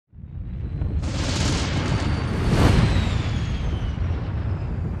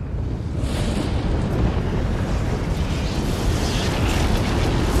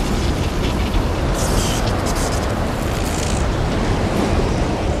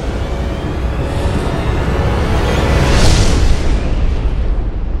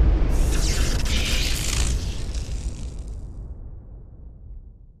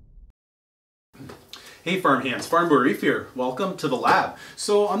Hey farm hands, Farm Boy REEF here. Welcome to the lab.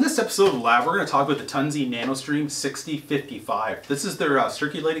 So on this episode of the lab, we're going to talk about the Tunze Nano-stream 6055. This is their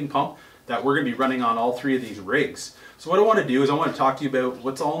circulating pump that we're going to be running on all three of these rigs. So what I want to do is I want to talk to you about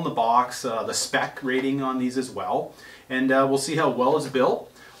what's all in the box, the spec rating on these as well, and we'll see how well it's built.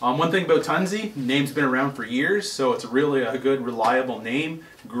 One thing about Tunze, name's been around for years, so it's really a good, reliable name,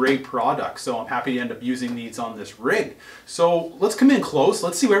 great product. So I'm happy to end up using these on this rig. So let's come in close,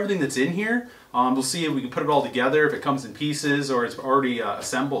 let's see everything that's in here. We'll see if we can put it all together, if it comes in pieces or it's already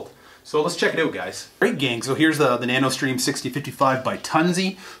assembled. So let's check it out, guys. Great, gang. So here's the Nano-stream 6055 by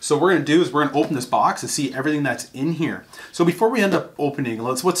Tunze. So what we're going to do is we're going to open this box and see everything that's in here. So before we end up opening,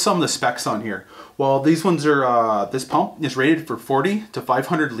 what's some of the specs on here? Well, these ones are, this pump is rated for 40 to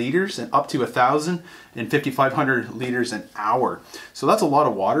 500 liters and up to 1,000 and 5,500 liters an hour. So that's a lot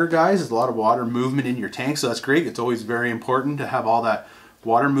of water, guys. There's a lot of water movement in your tank, so that's great. It's always very important to have all that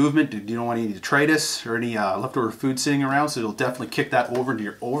water movement. You don't want any detritus or any leftover food sitting around, so it'll definitely kick that over into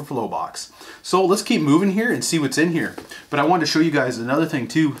your overflow box. So let's keep moving here and see what's in here. But I wanted to show you guys another thing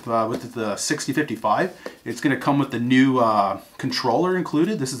too with the 6055. It's going to come with the new controller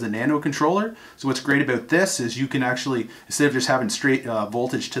included. This is the Nano controller. So what's great about this is you can actually, instead of just having straight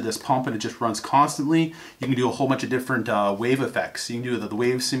voltage to this pump and it just runs constantly, you can do a whole bunch of different wave effects. You can do the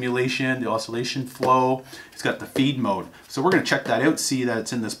wave simulation, the oscillation flow. It's got the feed mode. So we're going to check that out, see that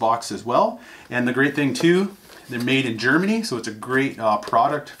it's in this box as well. And the great thing too, they're made in Germany, so it's a great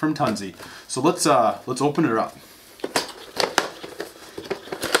product from Tunze. So let's open it up.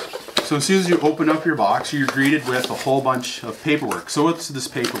 So as soon as you open up your box, you're greeted with a whole bunch of paperwork. So what's this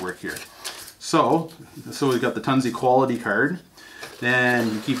paperwork here? So we've got the Tunze quality card.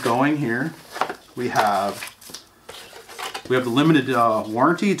 Then you keep going here. We have the limited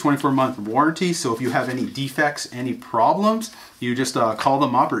warranty, 24-month warranty. So if you have any defects, any problems, you just call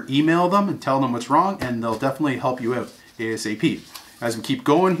them up or email them and tell them what's wrong, and they'll definitely help you out ASAP. As we keep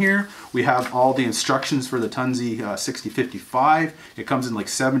going here, we have all the instructions for the Tunze 6055. It comes in like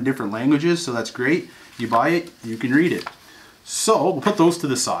 7 different languages, so that's great. You buy it, you can read it. So we'll put those to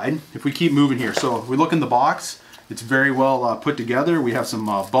the side. If we keep moving here, so if we look in the box, it's very well put together. We have some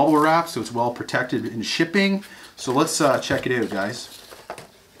bubble wrap, so it's well protected in shipping. So let's check it out, guys.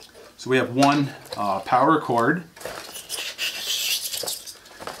 So we have one power cord,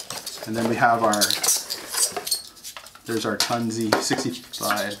 and then we have there's our Tunze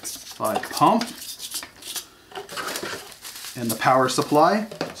 65 pump and the power supply.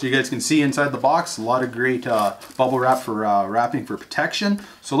 So you guys can see inside the box a lot of great bubble wrap for wrapping for protection.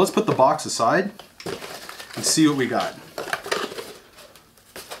 So let's put the box aside and see what we got.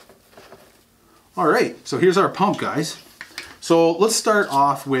 Alright, so here's our pump, guys. So let's start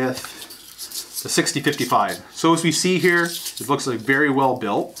off with the 6055. So as we see here, it looks like very well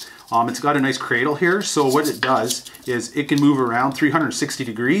built. It's got a nice cradle here, so what it does is it can move around 360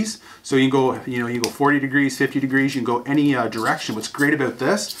 degrees. So you can go, you can go 40 degrees, 50 degrees, you can go any direction. What's great about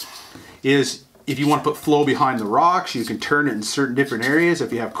this is if you want to put flow behind the rocks, you can turn it in certain different areas.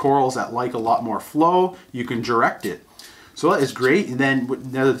 If you have corals that like a lot more flow, you can direct it. So that is great. And then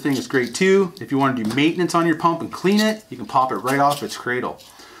the other thing is great too, if you want to do maintenance on your pump and clean it, you can pop it right off its cradle.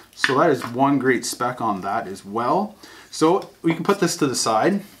 So that is one great spec on that as well. So we can put this to the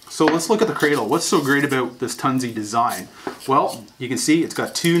side. So let's look at the cradle. What's so great about this Tunze design? Well, you can see it's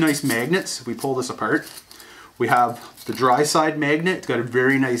got 2 nice magnets. If we pull this apart, we have the dry side magnet. It's got a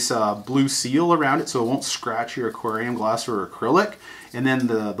very nice blue seal around it, so it won't scratch your aquarium glass or acrylic. And then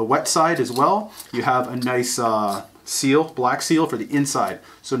the wet side as well, you have a nice seal, black seal for the inside,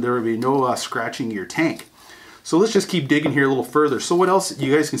 so there will be no scratching your tank. So let's just keep digging here a little further. So what else?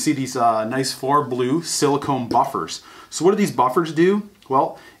 You guys can see these nice 4 blue silicone buffers. So what do these buffers do?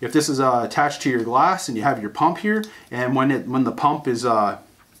 Well, if this is attached to your glass and you have your pump here, and when the pump is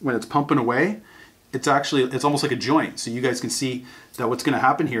when it's pumping away, it's almost like a joint. So you guys can see that what's going to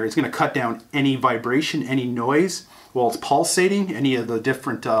happen here, it's going to cut down any vibration, any noise while it's pulsating, any of the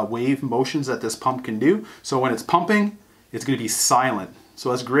different wave motions that this pump can do. So when it's pumping, it's going to be silent. So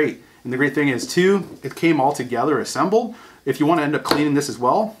that's great. And the great thing is too, it came all together assembled. If you want to end up cleaning this as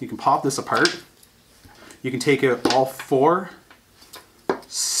well, you can pop this apart. You can take out all 4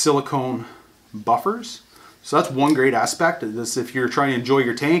 silicone buffers. So that's one great aspect of this. If you're trying to enjoy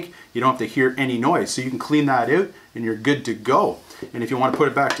your tank, you don't have to hear any noise. So you can clean that out and you're good to go. And if you want to put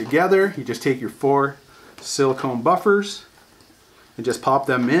it back together, you just take your 4 silicone buffers and just pop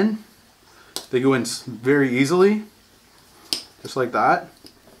them in. They go in very easily, just like that.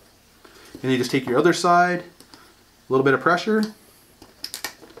 And you just take your other side, a little bit of pressure,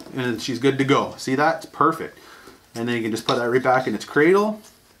 and she's good to go. See that? It's perfect. And then you can just put that right back in its cradle,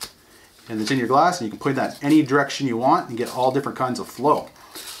 and it's in your glass, and you can point that any direction you want and get all different kinds of flow.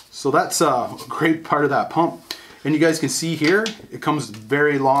 So that's a great part of that pump. And you guys can see here, it comes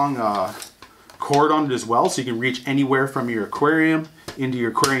very long cord on it as well, so you can reach anywhere from your aquarium into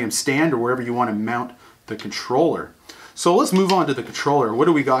your aquarium stand or wherever you want to mount the controller. So let's move on to the controller. What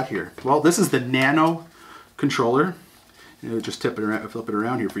do we got here? Well, this is the Nano controller. Just flip it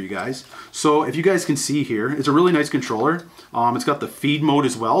around here for you guys. So if you guys can see here, it's a really nice controller. It's got the feed mode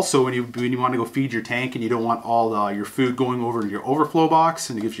as well. So when you want to go feed your tank and you don't want all your food going over your overflow box,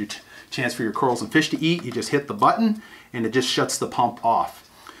 and it gives you a chance for your corals and fish to eat, you just hit the button and it just shuts the pump off.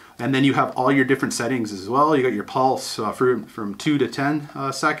 And then you have all your different settings as well. You got your pulse from 2 to 10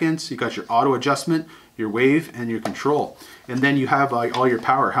 seconds. You got your auto adjustment, your wave, and your control. And then you have all your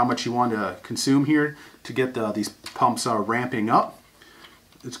power, how much you want to consume here to get these pumps ramping up.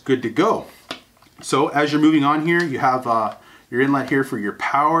 It's good to go. So as you're moving on here, you have your inlet here for your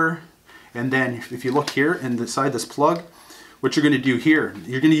power. And then if you look here inside this plug, what you're going to do here,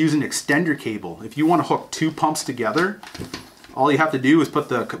 you're going to use an extender cable. If you want to hook 2 pumps together, all you have to do is put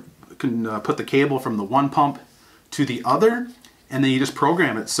the cable from the one pump to the other, and then you just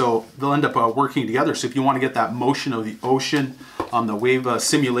program it so they'll end up working together. So if you want to get that motion of the ocean, the wave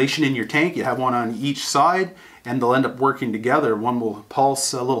simulation in your tank, you have one on each side and they'll end up working together. One will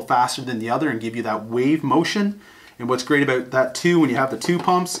pulse a little faster than the other and give you that wave motion. And what's great about that too, when you have the 2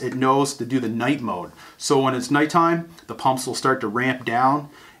 pumps, it knows to do the night mode. So when it's nighttime, the pumps will start to ramp down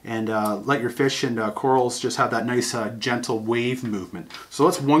and let your fish and corals just have that nice gentle wave movement. So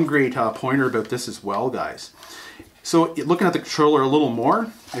that's one great pointer about this as well, guys. So looking at the controller a little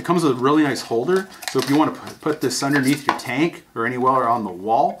more, it comes with a really nice holder. So if you want to put this underneath your tank or anywhere on the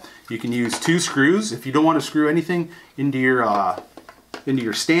wall, you can use 2 screws. If you don't want to screw anything into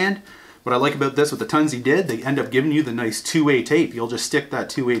your stand, what I like about this, what the Tunze did, they end up giving you the nice 2-way tape. You'll just stick that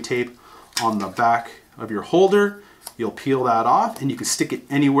 2-way tape on the back of your holder. You'll peel that off and you can stick it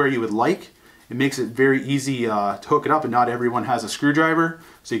anywhere you would like. It makes it very easy to hook it up, and not everyone has a screwdriver.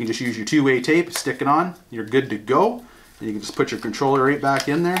 So you can just use your 2-way tape, stick it on, you're good to go. And you can just put your controller right back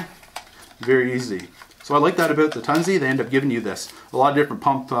in there. Very easy. So I like that about the Tunze. They end up giving you this. A lot of different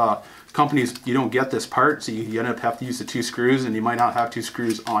pump companies, you don't get this part, so you end up having to use the 2 screws, and you might not have 2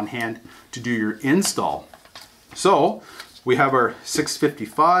 screws on hand to do your install. So we have our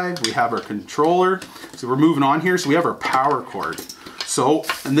 655, we have our controller. So we're moving on here. So we have our power cord. So,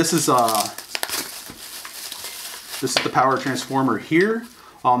 and this is the power transformer here.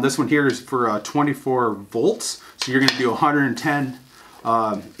 This one here is for 24 volts. So you're going to do 110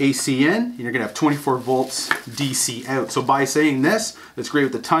 AC in, and you're going to have 24 volts DC out. So by saying this, it's great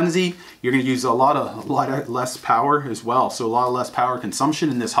with the Tunze. You're going to use a lot less power as well. So a lot less power consumption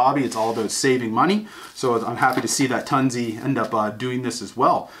in this hobby. It's all about saving money. So I'm happy to see that Tunze end up doing this as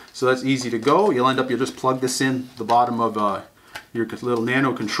well. So that's easy to go. You'll just plug this in the bottom of your little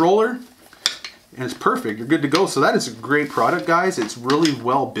Nano controller, and it's perfect. You're good to go. So that is a great product, guys. It's really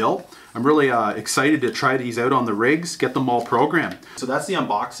well built. I'm really excited to try these out on the rigs, get them all programmed. So that's the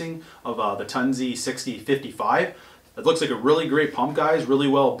unboxing of the Tunze 6055. It looks like a really great pump, guys, really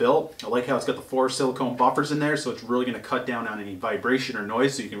well built. I like how it's got the 4 silicone buffers in there, so it's really going to cut down on any vibration or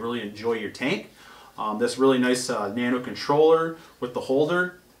noise, so you can really enjoy your tank. This really nice Nano controller with the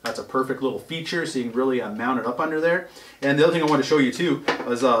holder. That's a perfect little feature, so you can really mount it up under there. And the other thing I want to show you too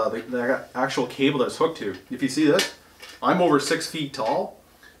is the actual cable that's hooked to. If you see this, I'm over 6 feet tall.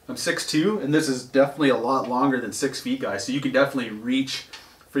 I'm 6'2", and this is definitely a lot longer than 6 feet, guys. So you can definitely reach,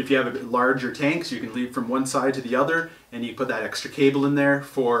 if you have a larger tank, so you can leave from one side to the other, and you put that extra cable in there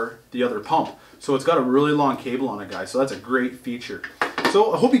for the other pump. So it's got a really long cable on it, guys. So that's a great feature.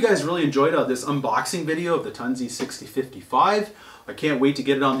 So I hope you guys really enjoyed this unboxing video of the Tunze 6055. I can't wait to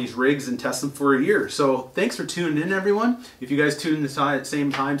get it on these rigs and test them for a year. So thanks for tuning in, everyone. If you guys tune in the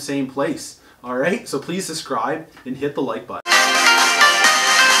same time, same place. All right, so please subscribe and hit the like button.